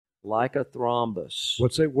like a thrombus.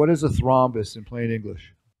 What is a thrombus in plain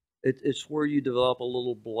English? It's where you develop a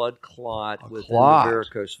little blood clot A within the clot.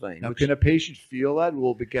 varicose vein. Now, Which can a patient feel that?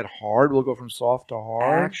 Will it get hard? Will it go from soft to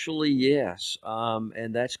hard? actually, yes,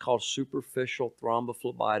 and that's called superficial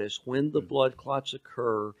thrombophlebitis when the blood clots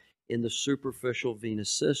occur in the superficial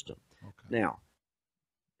venous system. Okay. Now,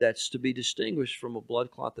 that's to be distinguished from a blood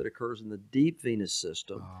clot that occurs in the deep venous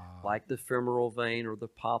system, like the femoral vein or the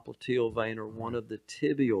popliteal vein or one of the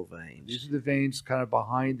tibial veins. These are the veins kind of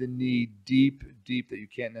behind the knee, deep that you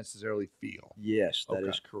can't necessarily feel. Yes, that Okay.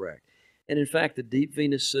 is correct. And in fact, the deep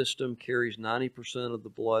venous system carries 90% of the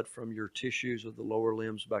blood from your tissues of the lower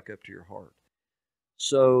limbs back up to your heart.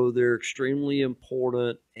 So they're extremely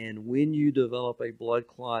important. And when you develop a blood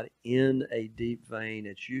clot in a deep vein,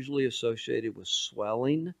 it's usually associated with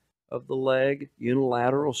swelling of the leg,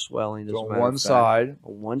 unilateral swelling. So on one side.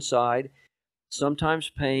 On one side. Sometimes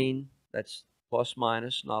pain, that's plus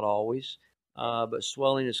minus, not always. But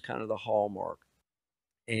swelling is kind of the hallmark.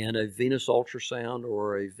 And a venous ultrasound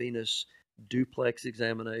or a venous duplex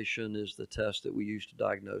examination is the test that we use to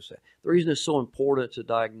diagnose that. The reason it's so important to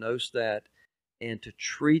diagnose that and to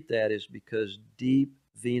treat that is because deep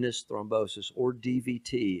venous thrombosis, or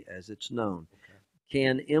DVT as it's known,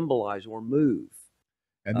 can embolize or move.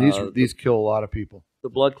 And these kill a lot of people. The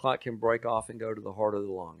blood clot can break off and go to the heart of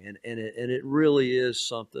the lung, and it really is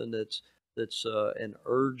something that's an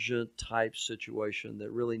urgent type situation that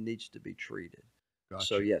really needs to be treated. Gotcha.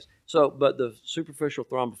 So yes, but the superficial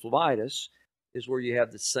thrombophlebitis is where you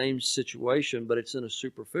have the same situation, but it's in a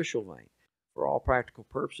superficial vein. For all practical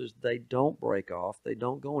purposes, they don't break off. They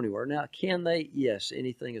don't go anywhere. Now, can they? Yes,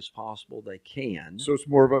 anything is possible. They can. So it's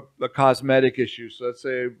more of a cosmetic issue. So let's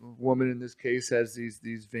say a woman in this case has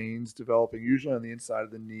these veins developing, usually on the inside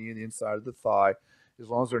of the knee and the inside of the thigh. As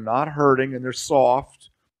long as they're not hurting and they're soft,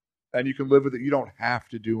 and you can live with it, you don't have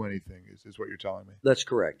to do anything, is what you're telling me. That's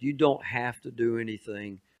correct. You don't have to do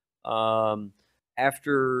anything.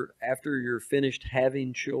 After you're finished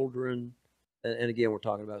having children, and again, we're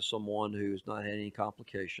talking about someone who's not had any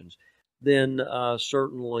complications, then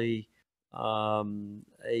certainly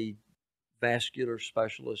a vascular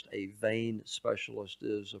specialist, a vein specialist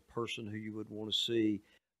is a person who you would want to see.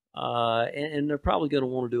 And they're probably going to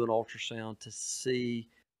want to do an ultrasound to see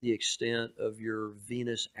the extent of your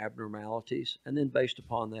venous abnormalities, and then based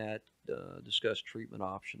upon that, discuss treatment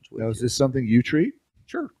options with you. Now, is this something you treat?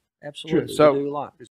 Sure, absolutely. Sure. So, we do a lot.